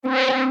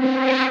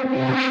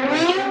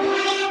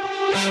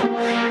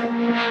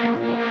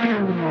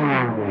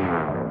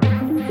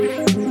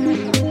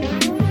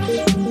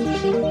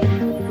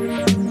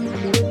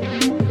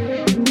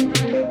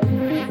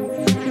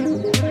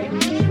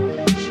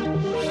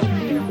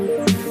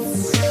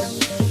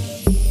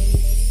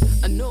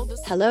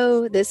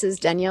Hello, this is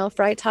Danielle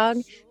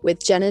Freitag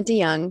with Jenna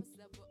DeYoung.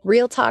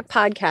 Real Talk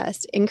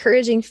Podcast,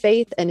 encouraging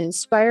faith and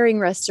inspiring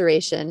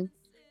restoration.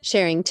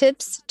 Sharing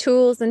tips,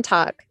 tools, and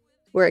talk.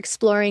 We're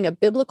exploring a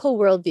biblical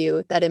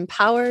worldview that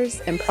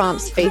empowers and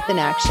prompts faith in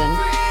action.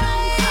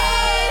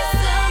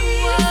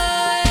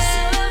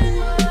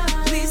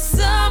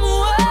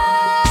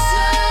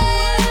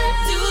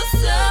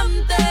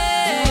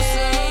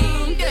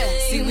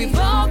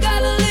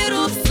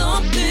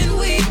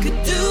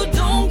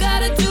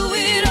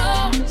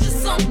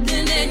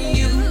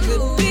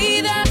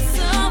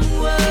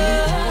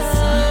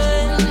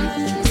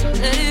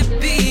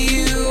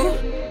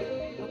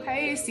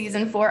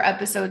 Season 4,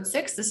 episode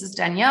 6. This is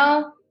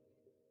Danielle.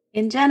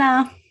 And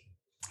Jenna.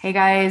 Hey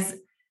guys.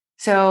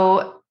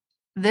 So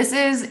this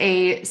is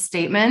a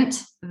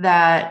statement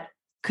that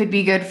could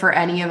be good for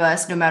any of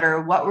us, no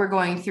matter what we're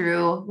going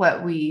through,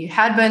 what we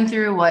had been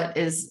through, what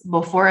is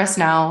before us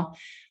now.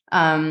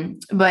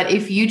 But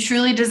if we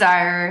truly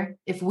desire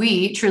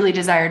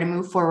to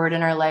move forward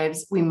in our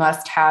lives, we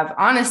must have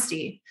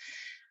honesty.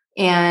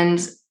 And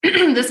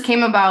this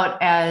came about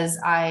as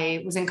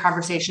I was in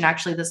conversation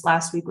actually this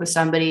last week with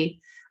somebody.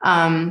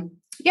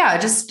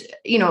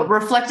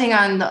 Reflecting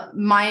on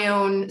my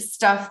own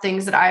stuff,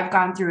 things that I've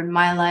gone through in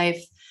my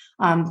life,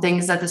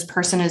 things that this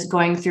person is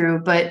going through.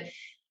 But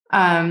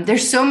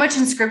there's so much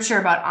in scripture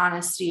about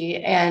honesty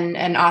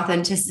and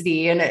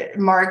authenticity, and it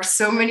marks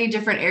so many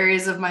different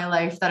areas of my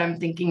life that I'm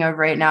thinking of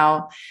right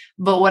now.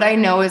 But what I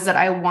know is that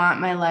I want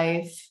my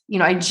life,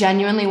 I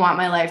genuinely want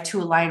my life to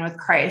align with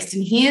Christ.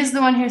 And he is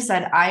the one who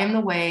said, I am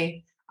the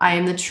way, I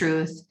am the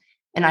truth,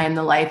 and I am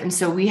the life. And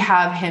so we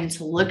have him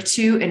to look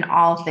to in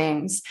all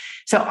things.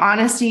 So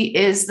honesty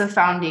is the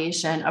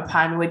foundation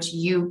upon which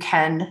you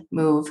can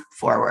move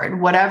forward.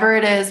 Whatever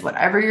it is,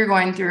 whatever you're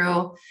going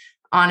through,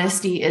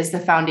 honesty is the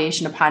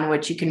foundation upon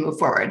which you can move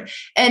forward.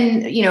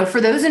 And, for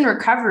those in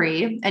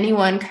recovery,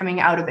 anyone coming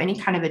out of any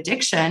kind of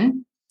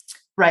addiction,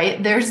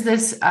 right, there's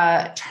this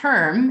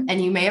term,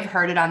 and you may have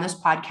heard it on this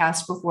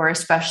podcast before,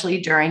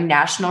 especially during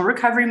National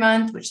Recovery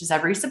Month, which is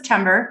every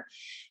September,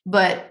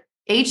 but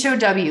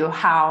HOW,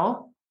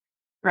 how,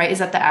 right? Is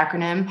that the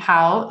acronym?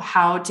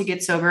 How to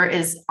get sober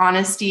is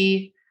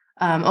honesty,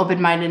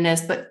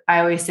 open-mindedness, but I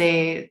always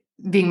say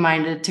being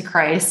minded to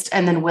Christ,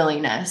 and then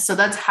willingness. So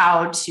that's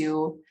how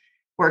to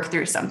work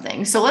through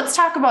something. So let's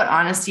talk about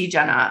honesty,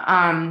 Jenna.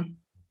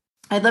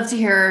 I'd love to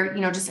hear,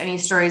 just any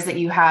stories that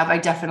you have. I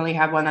definitely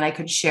have one that I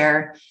could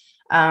share.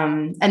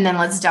 And then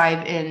let's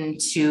dive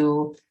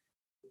into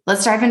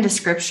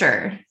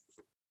scripture.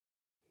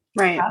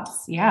 Right.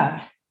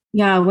 Yeah.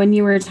 Yeah. When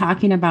you were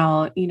talking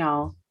about,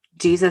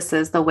 Jesus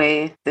is the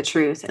way, the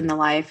truth, and the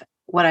life,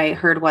 what I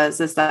heard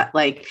is that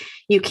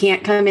you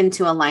can't come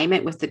into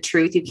alignment with the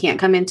truth. You can't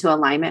come into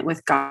alignment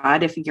with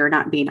God if you're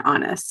not being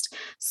honest.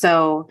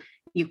 So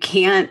you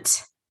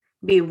can't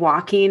be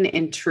walking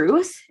in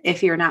truth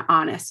if you're not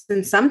honest.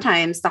 And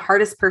sometimes the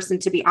hardest person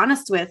to be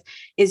honest with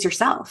is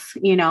yourself,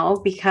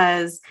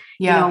 because,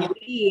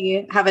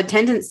 we have a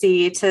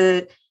tendency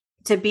to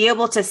be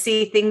able to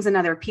see things in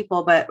other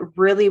people, but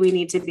really we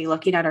need to be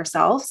looking at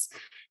ourselves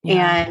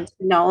and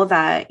know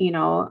that,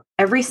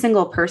 every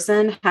single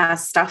person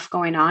has stuff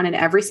going on, and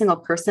every single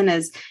person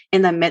is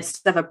in the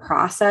midst of a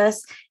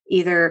process,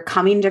 either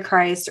coming to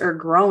Christ or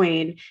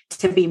growing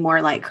to be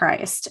more like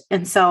Christ.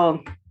 And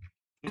so,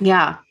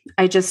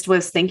 I just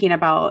was thinking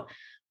about,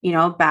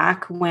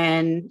 back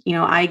when,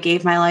 I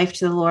gave my life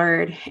to the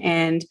Lord,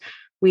 and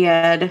we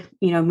had,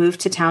 moved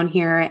to town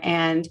here,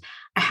 and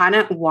I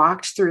hadn't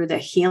walked through the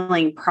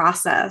healing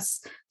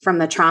process from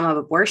the trauma of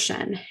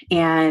abortion.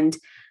 And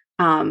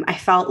I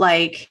felt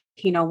like,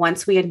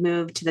 once we had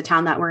moved to the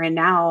town that we're in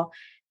now,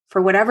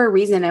 for whatever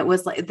reason, it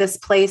was like this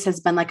place has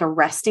been like a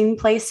resting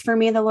place for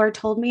me. The Lord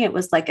told me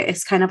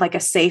it's kind of like a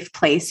safe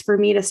place for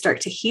me to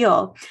start to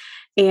heal.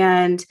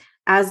 And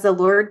as the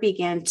Lord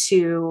began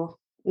to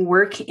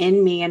work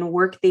in me and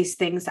work these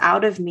things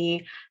out of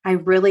me, I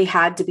really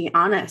had to be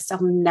honest.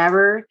 I'll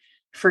never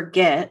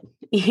forget,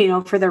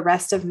 for the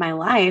rest of my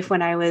life,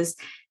 when I was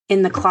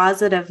in the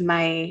closet of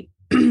my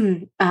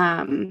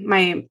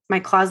my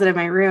closet of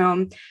my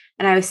room,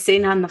 and I was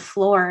sitting on the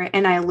floor,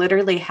 and I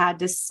literally had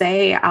to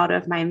say out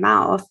of my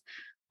mouth,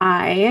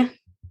 I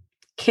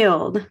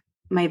killed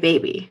my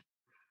baby.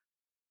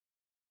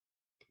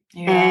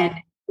 Yeah. And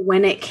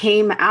when it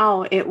came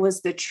out, it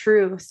was the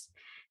truth,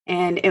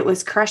 and it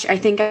was crushed. I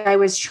think I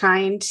was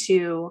trying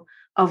to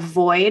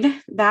avoid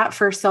that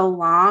for so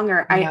long,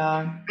 or I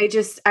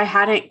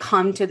hadn't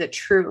come to the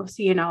truth,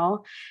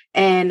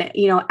 and,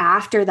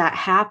 after that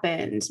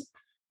happened,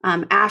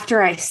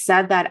 after I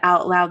said that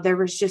out loud, there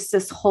was just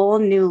this whole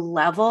new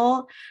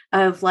level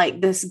of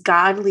this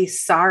godly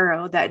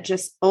sorrow that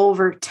just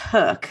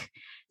overtook,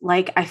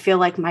 I feel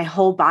like my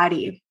whole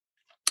body.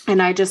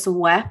 And I just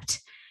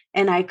wept,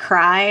 and I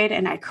cried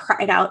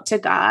out to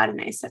God. And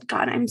I said,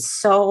 God, I'm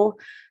so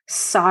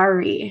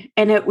sorry.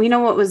 And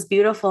what was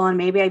beautiful, and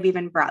maybe I've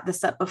even brought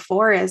this up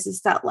before,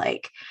 is that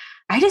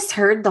I just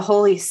heard the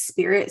Holy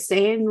Spirit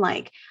saying,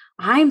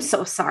 I'm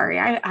so sorry.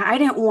 I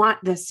didn't want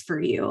this for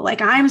you.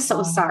 Like, I'm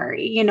so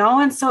sorry, you know?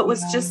 And so it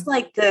was just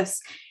like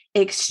this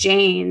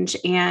exchange.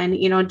 And,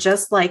 you know,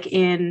 just like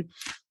in,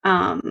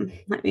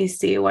 let me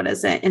see, what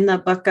is it? In the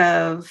book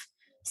of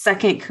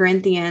Second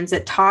Corinthians,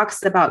 it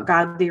talks about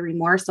godly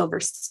remorse over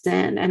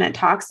sin. And it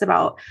talks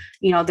about,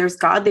 you know, there's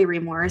godly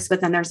remorse,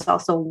 but then there's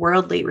also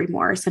worldly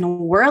remorse, and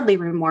worldly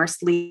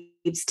remorse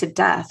leads to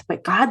death,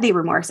 but godly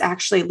remorse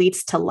actually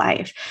leads to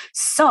life.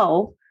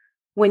 So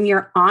when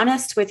you're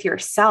honest with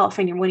yourself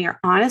and when you're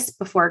honest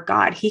before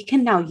God, he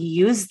can now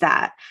use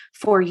that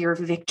for your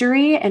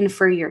victory and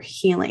for your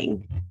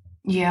healing.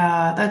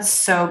 Yeah, that's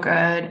so good.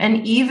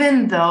 And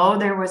even though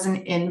there was an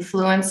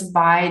influence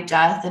by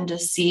death and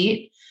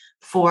deceit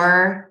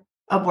for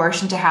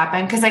abortion to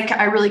happen, because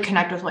I really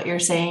connect with what you're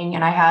saying.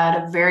 And I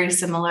had a very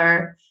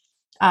similar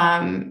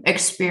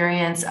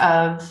experience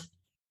of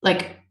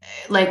like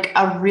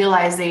a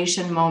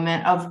realization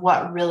moment of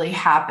what really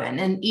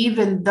happened. And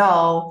even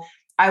though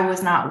I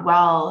was not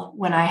well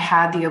when I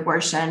had the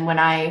abortion, when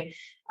I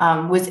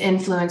was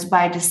influenced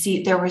by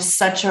deceit, there was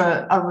such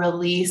a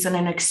release and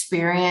an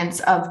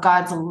experience of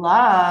God's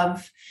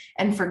love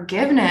and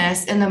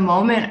forgiveness in the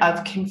moment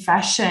of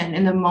confession,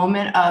 in the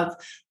moment of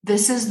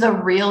this is the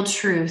real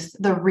truth,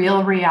 the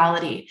real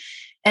reality.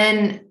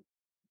 And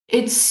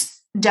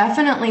it's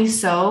definitely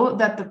so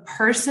that the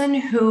person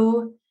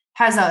who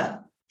has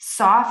a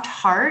soft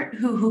heart,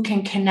 who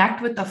can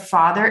connect with the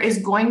Father, is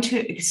going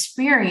to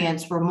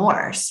experience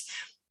remorse.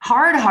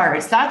 Hard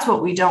hearts, that's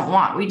what we don't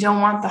want. We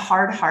don't want the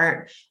hard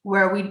heart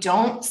where we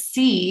don't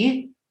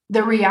see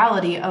the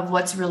reality of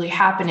what's really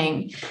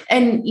happening.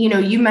 And, you know,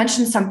 you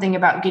mentioned something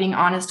about getting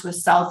honest with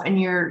self,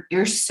 and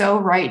you're so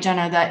right,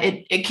 Jenna, that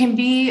it can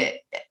be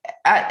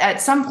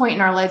at some point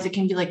in our lives, it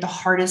can be like the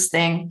hardest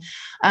thing.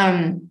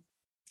 And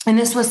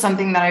this was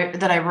something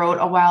that I wrote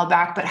a while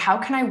back, but how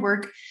can I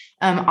work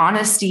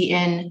honesty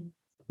in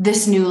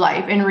this new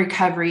life, in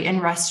recovery,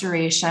 in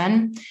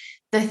restoration?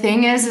 The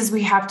thing is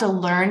we have to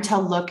learn to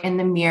look in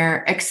the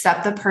mirror,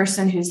 accept the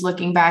person who's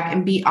looking back,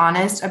 and be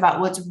honest about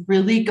what's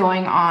really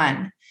going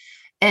on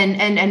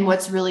and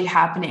what's really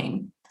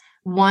happening.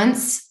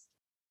 Once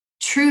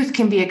truth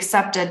can be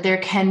accepted, there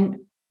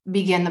can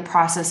begin the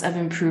process of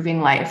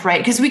improving life,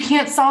 right? Because we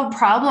can't solve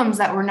problems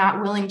that we're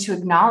not willing to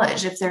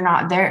acknowledge if they're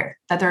not there,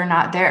 that they're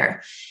not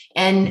there.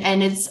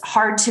 And it's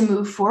hard to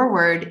move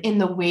forward in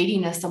the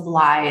weightiness of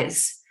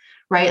lies,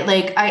 right?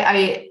 Like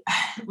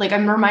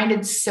I'm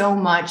reminded so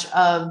much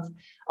of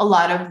a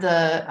lot of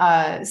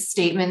the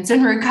statements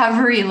in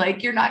recovery,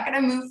 like you're not going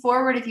to move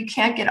forward if you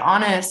can't get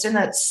honest. And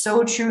that's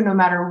so true. No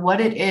matter what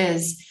it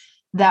is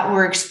that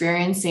we're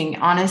experiencing,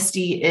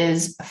 honesty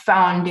is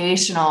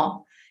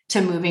foundational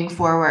to moving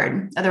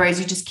forward. Otherwise,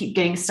 you just keep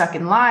getting stuck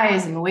in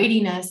lies and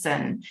weightiness.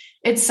 And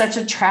it's such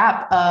a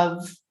trap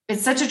of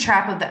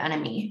the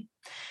enemy.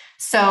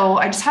 So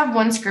I just have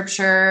one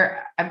scripture.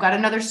 I've got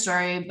another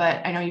story,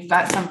 but I know you've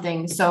got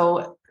something.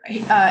 So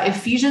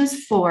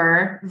Ephesians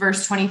 4,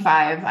 verse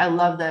 25. I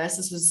love this.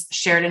 This was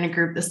shared in a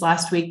group this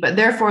last week. But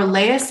therefore,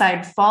 lay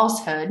aside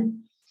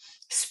falsehood,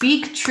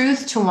 speak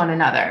truth to one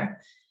another.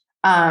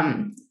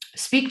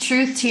 Speak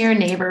truth to your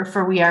neighbor,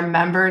 for we are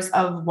members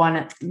of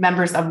one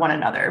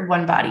another,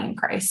 one body in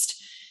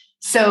Christ.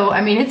 So,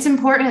 I mean, it's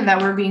important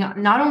that we're being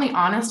not only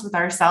honest with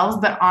ourselves,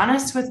 but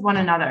honest with one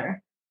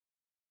another.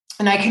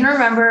 And I can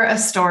remember a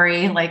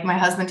story, like my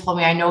husband told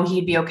me, I know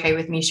he'd be okay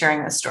with me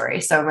sharing this story.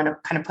 So I'm going to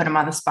kind of put him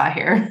on the spot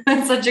here.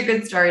 It's such a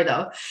good story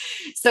though.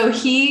 So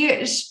he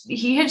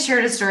had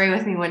shared a story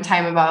with me one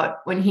time about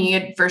when he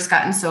had first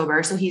gotten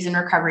sober. So he's in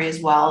recovery as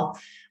well.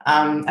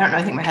 I don't know.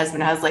 I think my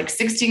husband has like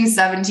 16,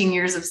 17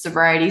 years of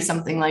sobriety,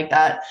 something like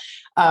that,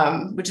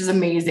 which is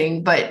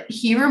amazing. But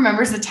he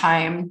remembers the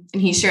time, and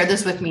he shared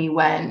this with me,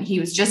 when he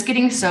was just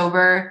getting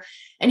sober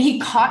and he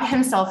caught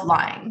himself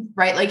lying,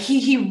 right? Like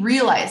he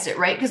realized it,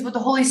 right? Because what the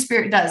Holy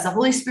Spirit does, the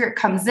Holy Spirit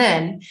comes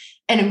in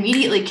and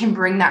immediately can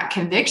bring that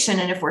conviction.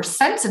 And if we're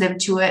sensitive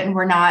to it and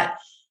we're not,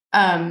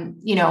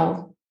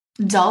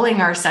 dulling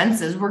our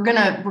senses, we're going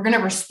to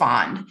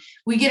respond.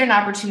 We get an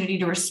opportunity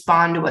to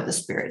respond to what the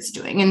Spirit's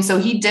doing. And so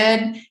he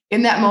did.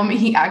 In that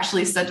moment, he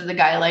actually said to the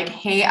guy, like,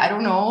 hey, I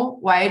don't know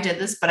why I did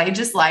this, but I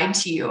just lied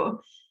to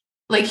you.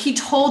 Like, he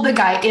told the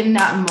guy in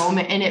that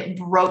moment, and it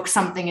broke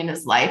something in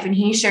his life. And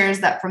he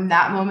shares that from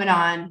that moment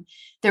on,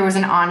 there was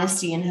an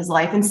honesty in his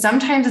life. And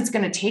sometimes it's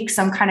going to take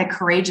some kind of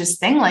courageous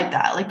thing like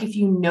that. Like, if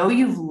you know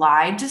you've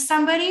lied to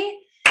somebody,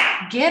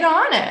 get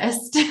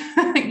honest.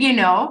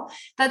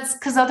 That's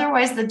because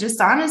otherwise the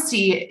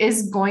dishonesty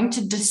is going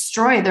to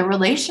destroy the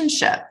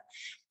relationship.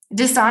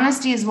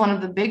 Dishonesty is one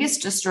of the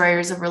biggest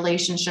destroyers of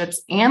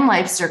relationships and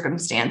life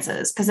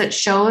circumstances, because it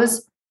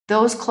shows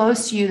those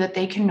close to you that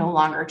they can no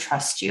longer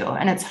trust you.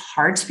 And it's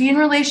hard to be in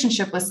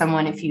relationship with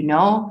someone if you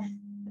know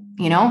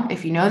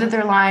that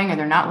they're lying or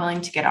they're not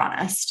willing to get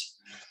honest.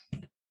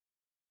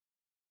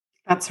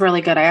 That's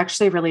really good. I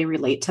actually really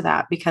relate to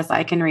that, because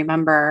I can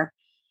remember,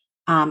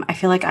 I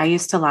feel like I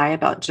used to lie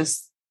about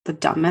just the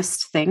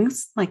dumbest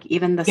things, like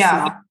even the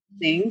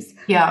things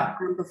Yeah.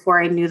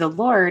 before I knew the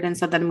Lord. And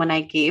so then when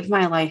I gave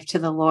my life to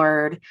the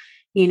Lord,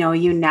 you know,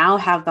 you now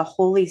have the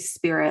Holy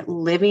Spirit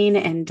living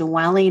and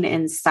dwelling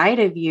inside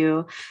of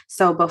you.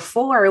 So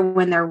before,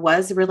 when there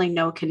was really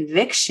no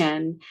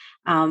conviction,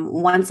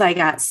 once I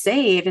got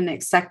saved and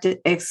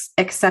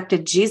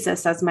accepted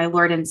Jesus as my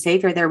Lord and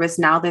Savior, there was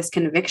now this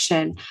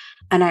conviction.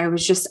 And I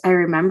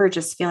remember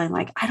just feeling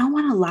like, I don't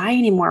want to lie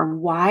anymore.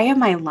 Why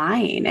am I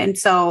lying? And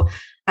so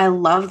I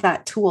love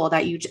that tool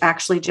that you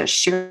actually just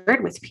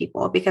shared with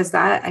people, because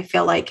that I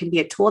feel like can be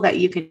a tool that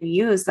you can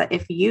use, that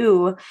if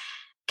you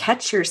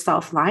catch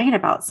yourself lying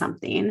about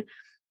something,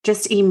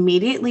 just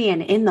immediately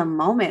and in the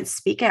moment,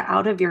 speak it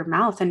out of your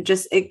mouth. And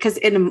just because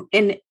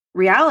in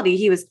reality,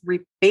 he was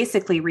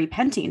basically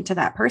repenting to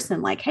that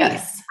person. Like, hey,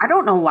 Yes. I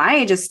don't know why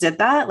I just did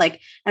that.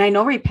 Like, and I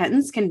know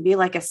repentance can be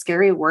like a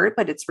scary word,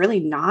 but it's really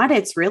not.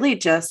 It's really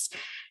just,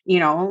 you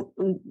know,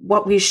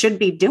 what we should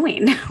be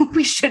doing.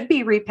 We should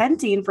be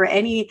repenting for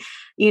any,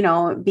 you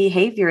know,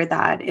 behavior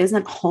that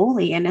isn't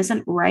holy and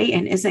isn't right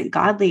and isn't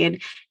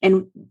godly.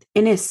 And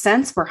in a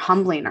sense, we're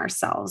humbling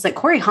ourselves. Like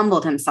Corey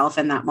humbled himself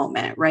in that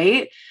moment,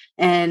 right?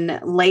 And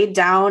laid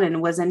down and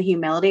was in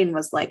humility and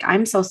was like,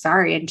 I'm so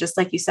sorry. And just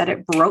like you said,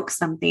 it broke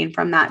something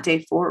from that day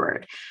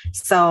forward.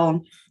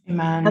 So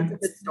Amen. That's a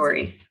good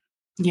story.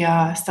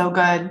 Yeah, so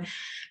good.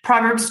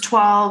 Proverbs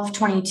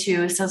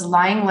 12:22 says,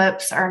 lying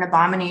lips are an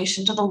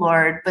abomination to the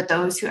Lord, but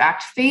those who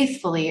act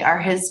faithfully are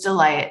his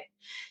delight.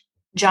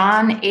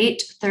 John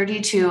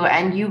 8:32,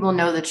 and you will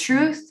know the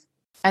truth,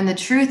 and the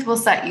truth will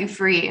set you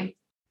free.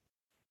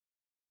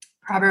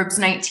 Proverbs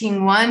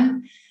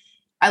 19:1.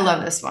 I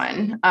love this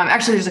one.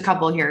 Actually, there's a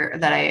couple here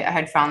that I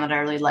had found that I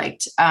really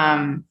liked.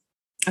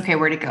 Okay,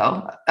 where'd it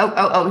go?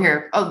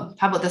 Here. Oh,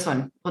 how about this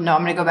one? Well, no,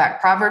 I'm going to go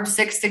back. Proverbs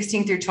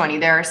 6:16-20.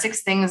 There are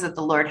 6 things that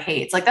the Lord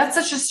hates. Like, that's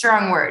such a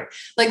strong word.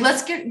 Like,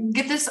 let's get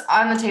this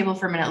on the table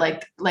for a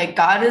minute. Like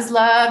God is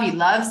love. He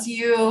loves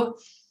you.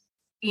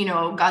 You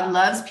know, God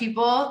loves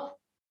people.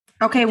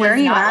 Okay, where are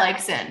you not at? like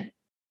sin.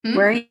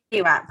 Where are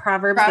you at?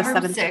 Proverbs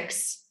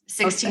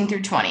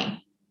 6:16-20.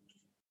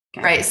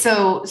 Okay. Right.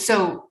 So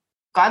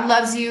God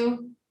loves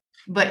you,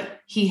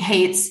 but he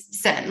hates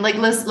sin. Like,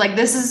 listen, like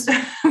this is,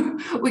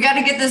 we got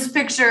to get this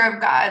picture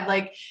of God.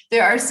 Like,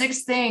 there are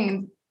 6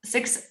 things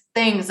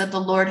that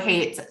the Lord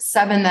hates,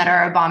 7 that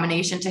are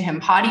abomination to him: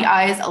 haughty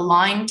eyes, a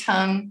lying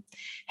tongue,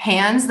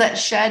 hands that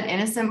shed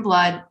innocent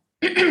blood,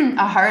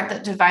 a heart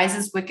that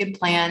devises wicked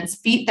plans,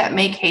 feet that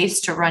make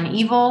haste to run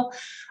evil,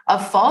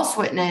 a false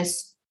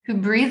witness who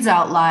breathes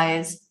out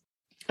lies,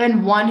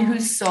 and one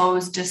who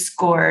sows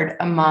discord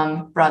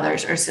among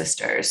brothers or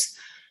sisters.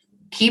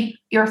 Keep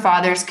your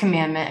father's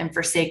commandment and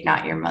forsake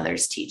not your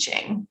mother's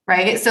teaching,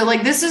 right? So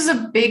like, this is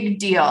a big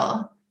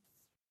deal.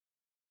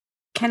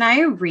 Can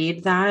I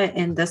read that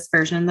in this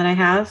version that I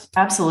have?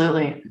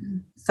 Absolutely.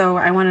 So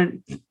I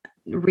want to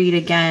read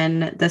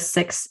again the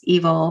 6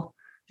 evil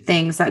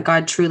things that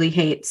God truly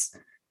hates.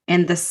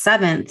 And the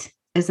 7th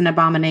is an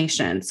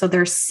abomination. So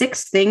there's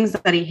 6 things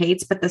that he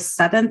hates, but the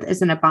 7th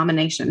is an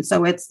abomination.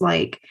 So it's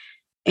like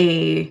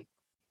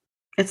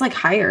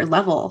higher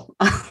level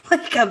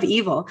like of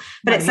evil,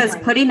 but it says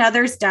putting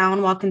others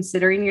down while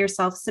considering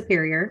yourself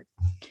superior,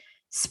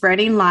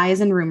 spreading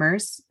lies and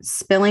rumors,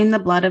 spilling the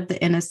blood of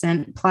the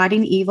innocent,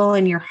 plotting evil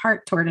in your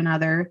heart toward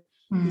another,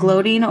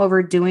 gloating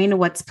over doing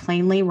what's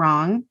plainly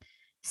wrong,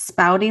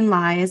 spouting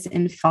lies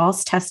and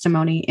false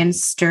testimony, and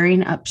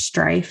stirring up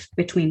strife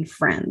between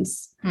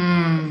friends,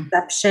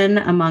 deception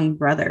among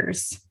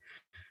brothers.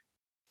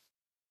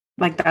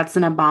 Like, that's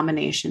an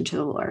abomination to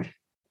the Lord.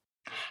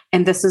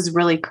 And this is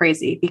really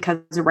crazy because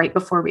right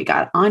before we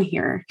got on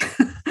here,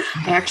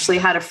 I actually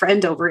had a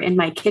friend over in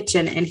my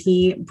kitchen and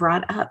he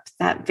brought up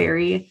that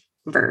very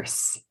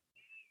verse.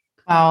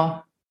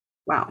 Wow.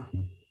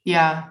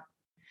 Yeah.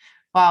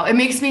 Wow. It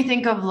makes me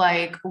think of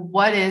like,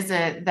 what is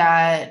it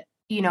that,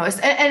 you know,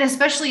 and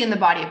especially in the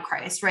body of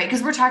Christ, right?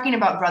 Because we're talking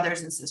about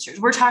brothers and sisters.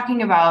 We're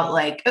talking about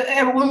like,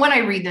 when I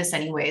read this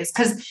anyways,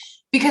 because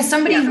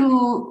somebody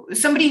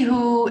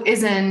who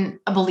isn't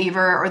a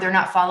believer or they're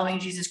not following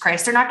Jesus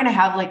Christ, they're not going to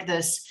have like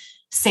this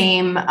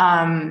same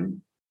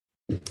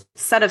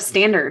set of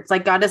standards.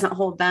 Like, God doesn't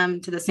hold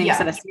them to the same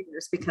set of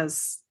standards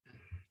because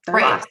they're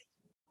lost.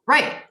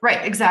 Right.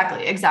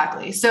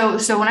 Exactly.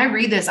 So when I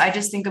read this, I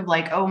just think of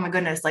like, oh my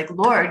goodness, like,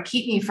 Lord,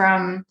 keep me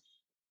from,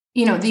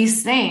 you know,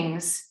 these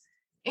things.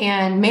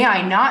 And may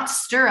I not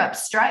stir up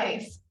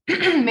strife.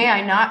 May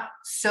I not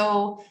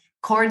sow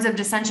cords of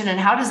dissension. And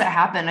how does that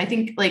happen? I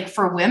think like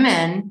for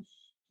women,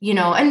 you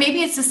know, and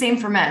maybe it's the same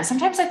for men.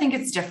 Sometimes I think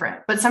it's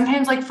different, but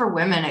sometimes like for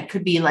women, it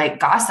could be like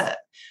gossip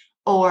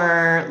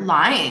or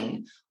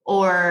lying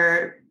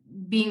or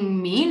being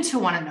mean to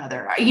one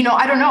another. You know,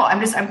 I don't know.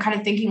 I'm kind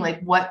of thinking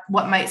like what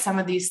might some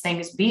of these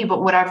things be,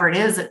 but whatever it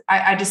is,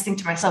 I just think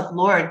to myself,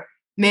 Lord,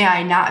 may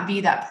I not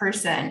be that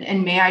person.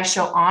 And may I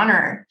show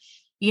honor,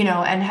 you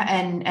know,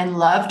 and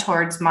love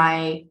towards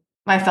my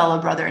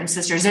fellow brother and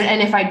sisters.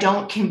 And if I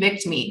don't,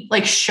 convict me,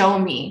 like show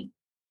me,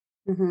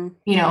 you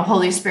know,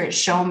 Holy Spirit,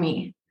 show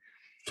me.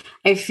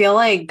 I feel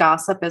like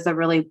gossip is a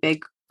really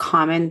big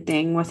common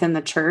thing within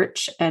the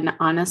church. And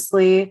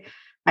honestly,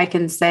 I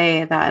can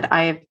say that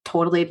I've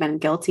totally been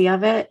guilty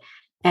of it.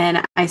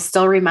 And I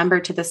still remember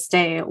to this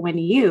day when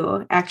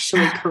you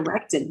actually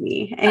corrected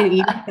me and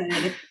you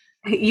said,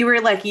 you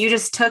were like, you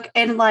just took,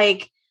 and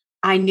like,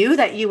 I knew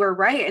that you were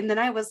right. And then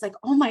I was like,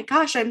 oh my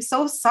gosh, I'm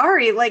so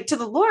sorry. Like to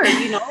the Lord,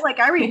 like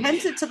I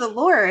repented to the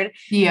Lord.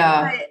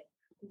 Yeah.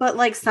 But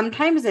like,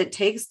 sometimes it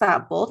takes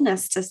that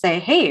boldness to say,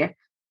 hey,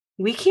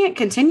 we can't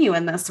continue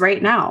in this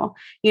right now.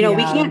 We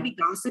can't be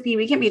gossipy.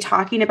 We can't be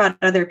talking about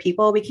other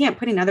people. We can't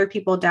putting other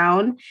people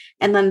down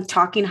and then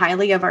talking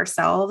highly of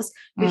ourselves.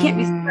 We can't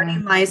be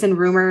spreading lies and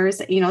rumors,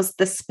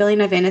 the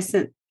spilling of the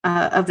innocent.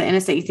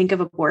 You think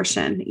of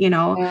abortion,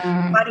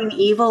 putting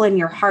evil in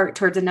your heart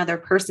towards another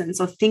person.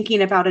 So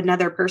thinking about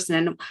another person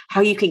and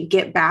how you can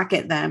get back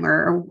at them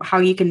or how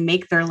you can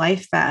make their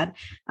life bad,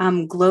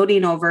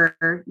 gloating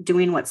over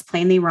doing what's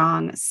plainly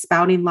wrong,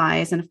 spouting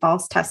lies and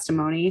false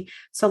testimony.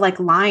 So like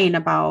lying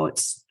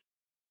about,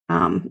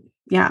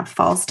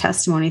 false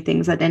testimony,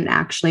 things that didn't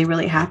actually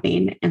really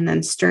happen, and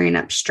then stirring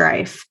up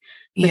strife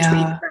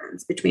between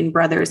friends, between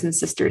brothers and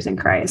sisters in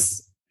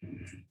Christ.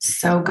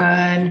 So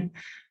good.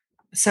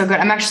 So good.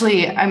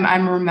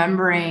 I'm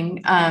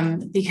remembering,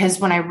 because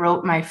when I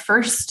wrote my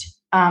first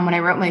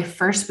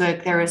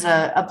book, there was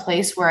a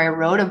place where I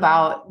wrote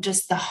about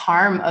just the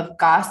harm of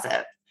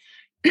gossip,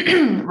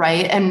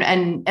 right.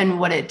 And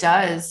what it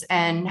does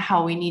and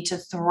how we need to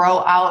throw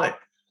out,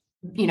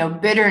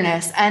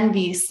 bitterness,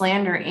 envy,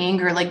 slander,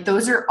 anger. Like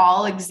those are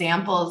all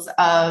examples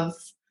of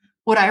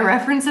what I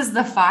reference as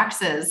the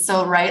foxes.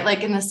 So, right.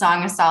 Like in the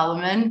Song of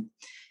Solomon,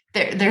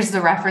 there's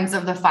the reference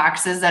of the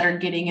foxes that are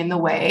getting in the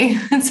way.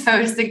 And so I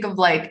always think of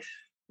like,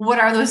 what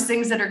are those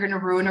things that are going to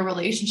ruin a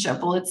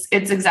relationship? Well, it's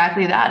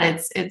exactly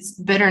that. It's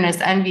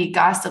bitterness, envy,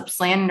 gossip,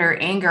 slander,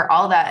 anger,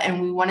 all that.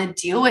 And we want to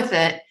deal with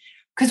it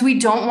because we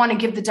don't want to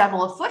give the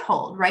devil a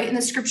foothold, right? And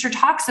the scripture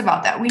talks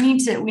about that. We need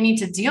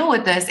to deal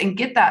with this and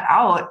get that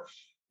out,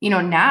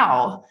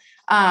 now.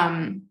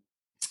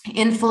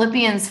 In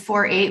Philippians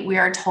 4:8, we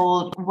are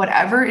told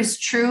whatever is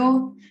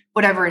true,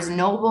 whatever is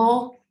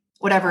noble,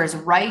 whatever is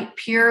right,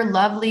 pure,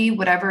 lovely,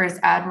 whatever is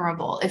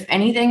admirable. If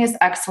anything is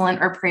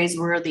excellent or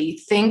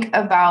praiseworthy, think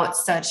about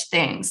such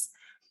things.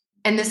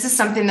 And this is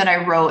something that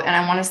I wrote, and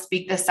I want to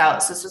speak this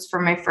out. So this was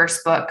for my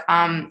first book.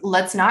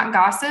 Let's not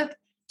gossip,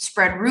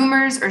 spread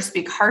rumors, or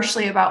speak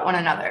harshly about one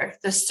another.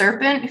 The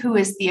serpent, who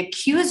is the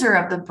accuser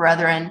of the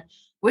brethren,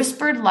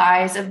 whispered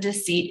lies of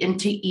deceit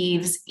into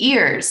Eve's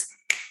ears.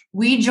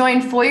 We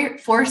join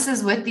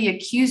forces with the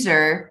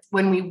accuser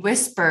when we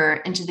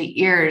whisper into the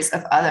ears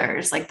of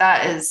others. Like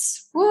that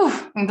is,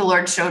 the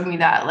Lord showed me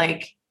that,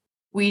 like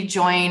we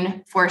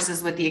join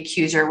forces with the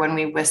accuser when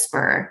we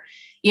whisper,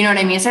 you know what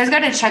I mean? So I just got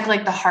to check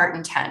like the heart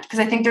intent.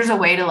 Cause I think there's a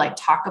way to like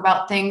talk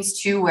about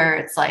things too, where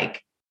it's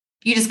like,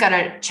 you just got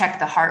to check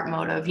the heart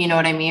motive. You know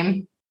what I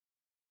mean?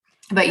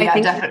 But yeah,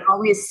 definitely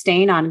always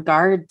staying on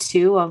guard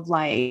too of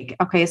like,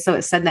 okay, so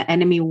it said the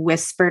enemy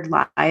whispered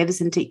lies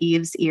into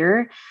Eve's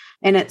ear.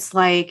 And it's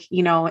like,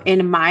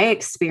 in my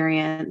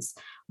experience,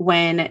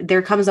 when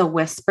there comes a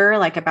whisper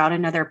like about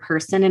another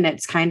person and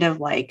it's kind of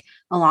like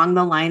along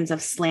the lines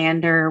of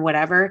slander or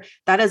whatever,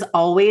 that is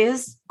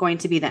always going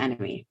to be the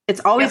enemy. It's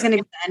always going to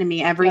be the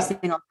enemy every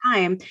single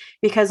time,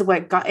 because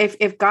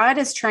if God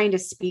is trying to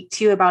speak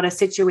to you about a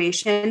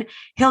situation,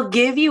 he'll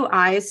give you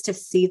eyes to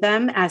see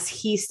them as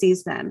he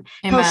sees them.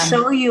 Amen. He'll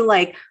show you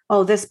like,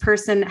 oh, this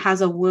person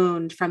has a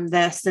wound from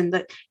this.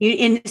 And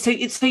so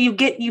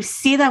you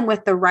see them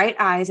with the right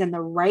eyes and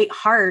the right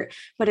heart,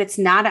 but it's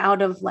not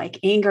out of like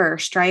anger or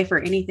strife or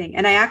anything.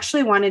 And I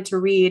actually wanted to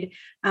read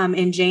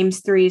in James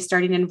 3,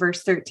 starting in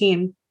verse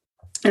 13.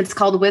 It's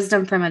called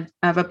Wisdom from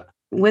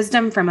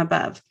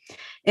Above.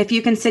 If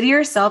you consider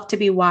yourself to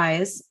be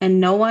wise and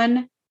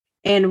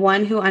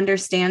one who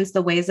understands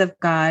the ways of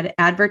God,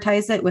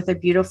 advertise it with a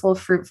beautiful,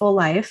 fruitful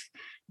life,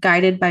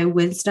 guided by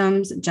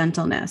wisdom's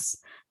gentleness.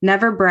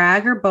 Never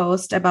brag or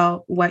boast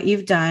about what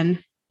you've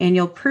done, and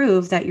you'll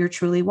prove that you're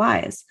truly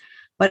wise.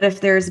 But if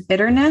there's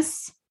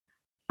bitterness,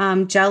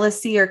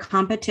 jealousy, or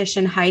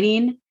competition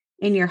hiding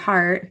in your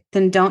heart,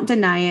 then don't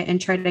deny it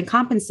and try to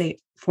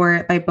compensate for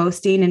it by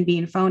boasting and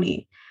being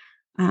phony.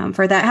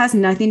 For that has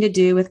nothing to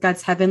do with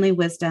God's heavenly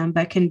wisdom,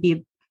 but can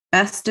be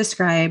best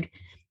described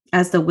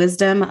as the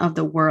wisdom of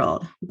the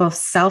world, both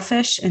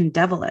selfish and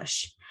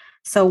devilish.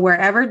 So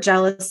wherever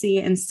jealousy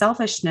and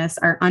selfishness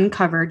are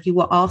uncovered, you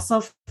will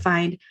also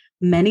find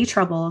many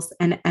troubles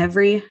and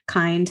every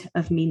kind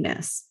of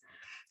meanness.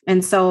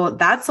 And so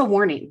that's a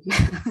warning.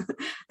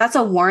 That's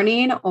a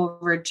warning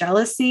over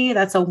jealousy.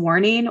 That's a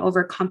warning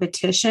over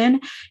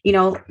competition.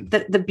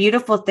 The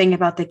beautiful thing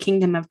about the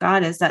kingdom of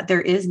God is that there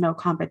is no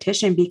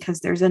competition, because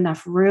there's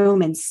enough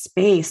room and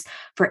space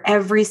for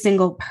every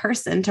single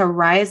person to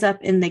rise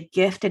up in the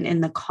gift and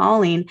in the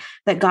calling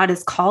that God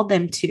has called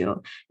them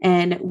to.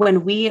 And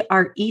when we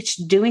are each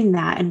doing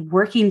that and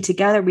working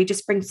together, we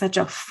just bring such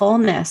a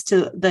fullness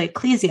to the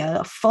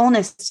ecclesia, a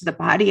fullness to the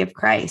body of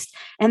Christ.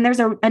 And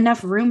there's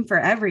enough room for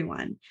everyone.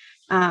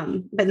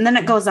 But then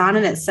it goes on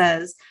and it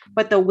says,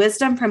 but the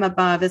wisdom from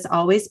above is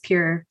always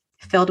pure,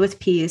 filled with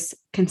peace,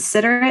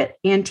 considerate,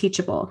 and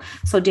teachable.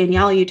 So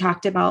Danielle, you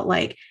talked about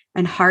like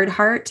an hard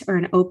heart or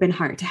an open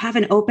heart. To have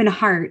an open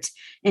heart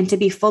and to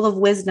be full of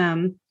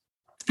wisdom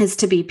is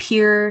to be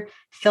pure,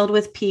 filled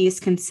with peace,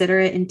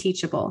 considerate, and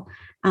teachable.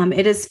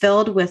 It is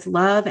filled with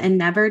love and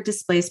never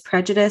displays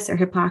prejudice or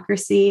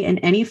hypocrisy in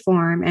any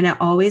form, and it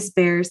always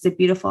bears the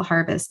beautiful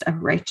harvest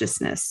of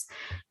righteousness.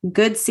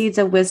 Good seeds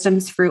of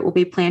wisdom's fruit will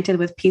be planted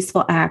with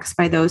peaceful acts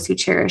by those who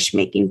cherish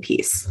making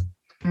peace.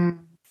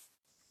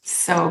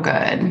 So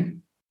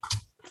good.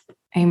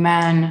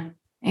 Amen.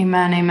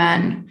 Amen.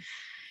 Amen.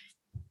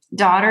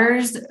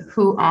 Daughters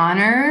who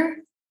honor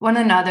one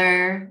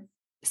another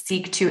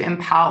seek to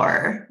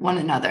empower one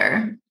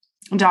another.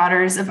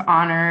 Daughters of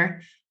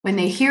honor, when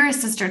they hear a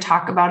sister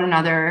talk about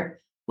another,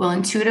 will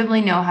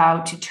intuitively know how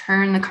to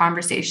turn the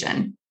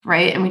conversation,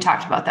 right? And we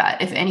talked about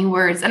that. If any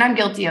words, and I'm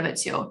guilty of it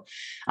too,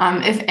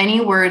 if any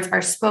words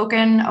are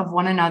spoken of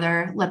one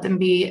another, let them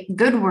be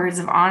good words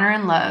of honor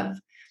and love.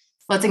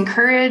 Let's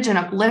encourage and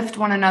uplift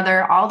one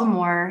another all the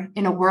more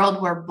in a world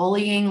where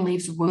bullying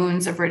leaves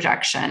wounds of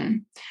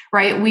rejection,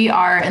 right? We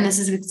are, and this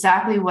is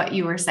exactly what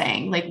you were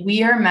saying, like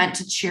we are meant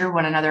to cheer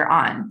one another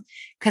on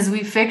because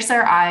we fix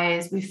our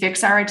eyes, we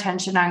fix our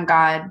attention on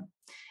God,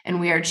 and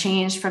we are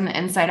changed from the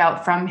inside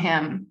out from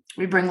Him.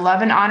 We bring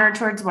love and honor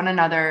towards one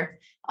another,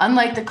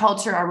 unlike the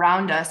culture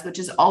around us, which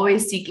is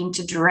always seeking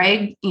to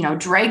drag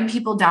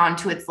people down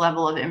to its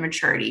level of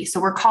immaturity. So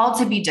we're called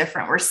to be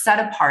different. We're set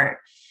apart.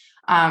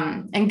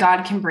 And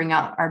God can bring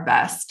out our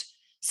best.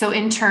 So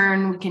in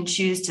turn, we can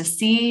choose to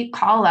see,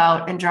 call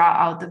out, and draw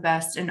out the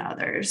best in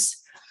others.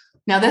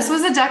 Now, this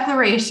was a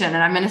declaration,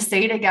 and I'm going to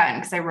say it again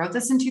because I wrote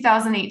this in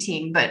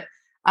 2018, but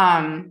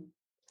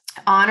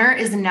honor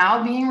is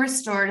now being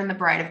restored in the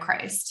bride of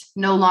Christ.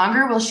 No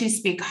longer will she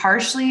speak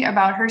harshly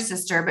about her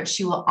sister, but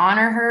she will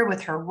honor her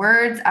with her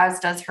words, as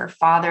does her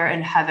Father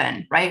in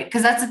heaven, right?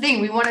 Because that's the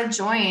thing. We want to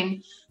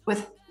join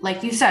with,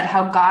 like you said,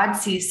 how God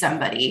sees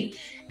somebody,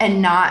 and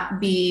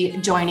not be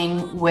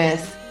joining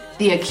with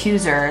the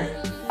accuser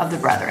of the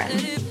brethren.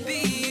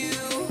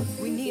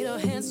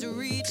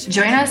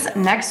 Join us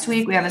next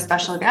week. We have a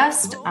special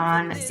guest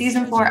on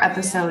season 4,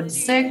 episode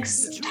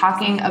 6,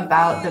 talking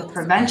about the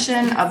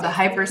prevention of the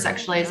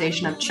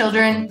hypersexualization of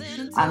children.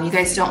 You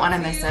guys don't want to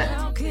miss it.